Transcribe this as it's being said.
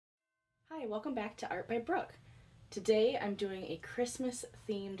Hi, welcome back to Art by Brooke. Today I'm doing a Christmas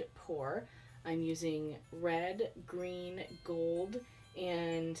themed pour. I'm using red, green, gold,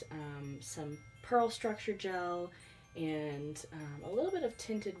 and some pearl structure gel and a little bit of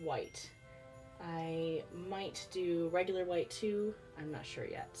tinted white. I might do regular white too, I'm not sure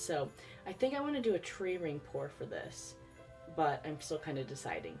yet. So I think I want to do a tree ring pour for this, but I'm still kind of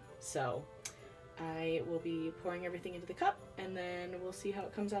deciding. So I will be pouring everything into the cup and then we'll see how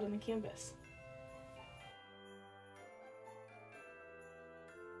it comes out on the canvas.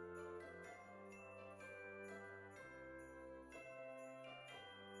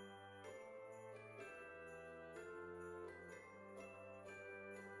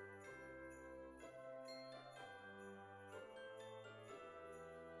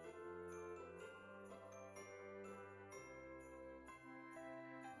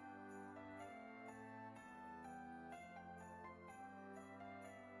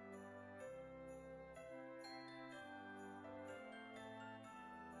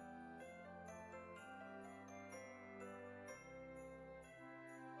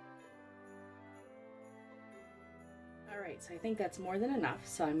 Alright, so I think that's more than enough,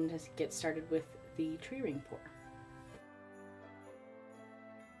 so I'm going to get started with the tree ring pour.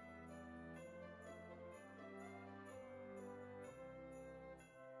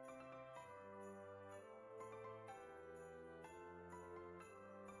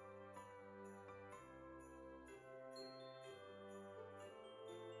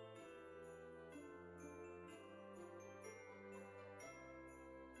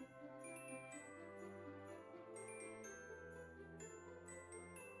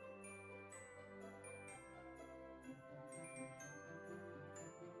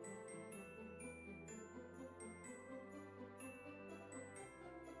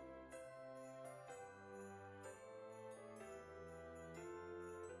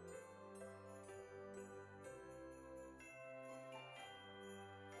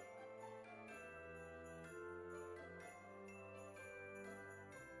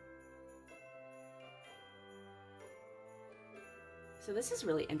 So this is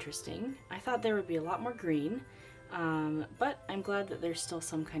really interesting. I thought there would be a lot more green, but I'm glad that there's still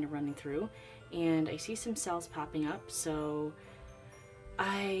some kind of running through. And I see some cells popping up, so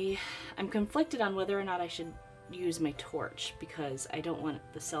I'm conflicted on whether or not I should use my torch because I don't want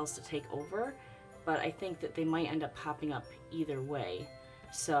the cells to take over, but I think that they might end up popping up either way.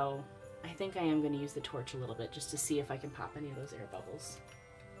 So I think I am going to use the torch a little bit just to see if I can pop any of those air bubbles.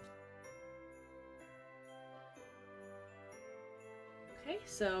 Okay,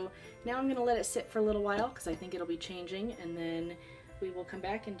 so now I'm going to let it sit for a little while because I think it'll be changing, and then we will come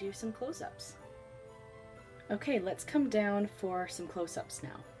back and do some close-ups. Okay, let's come down for some close-ups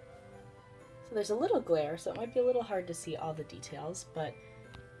now. So there's a little glare, so it might be a little hard to see all the details, but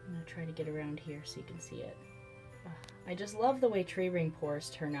I'm going to try to get around here so you can see it. I just love the way tree ring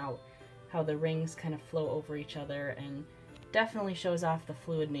pours turn out, how the rings kind of flow over each other, and definitely shows off the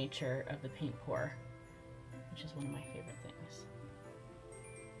fluid nature of the paint pour, which is one of my favorite things.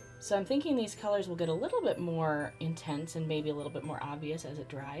 So I'm thinking these colors will get a little bit more intense and maybe a little bit more obvious as it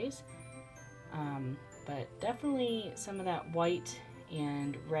dries. But definitely some of that white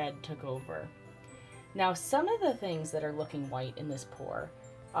and red took over. Now some of the things that are looking white in this pour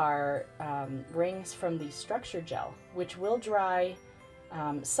are rings from the structure gel, which will dry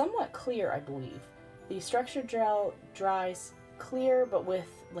somewhat clear, I believe. The structure gel dries clear but with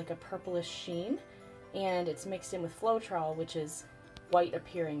like a purplish sheen, and it's mixed in with Floetrol, which is white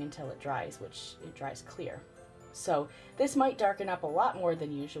appearing until it dries, which it dries clear. So this might darken up a lot more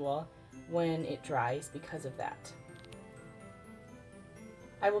than usual when it dries because of that.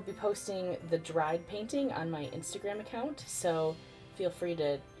 I will be posting the dried painting on my Instagram account, so feel free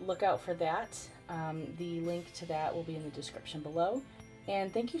to look out for that. The link to that will be in the description below.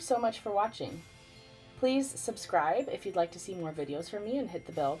 And thank you so much for watching. Please subscribe if you'd like to see more videos from me and hit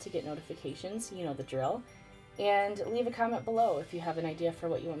the bell to get notifications, you know the drill. And leave a comment below if you have an idea for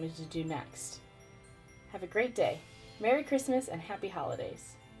what you want me to do next. Have a great day. Merry Christmas and Happy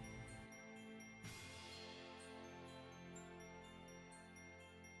Holidays.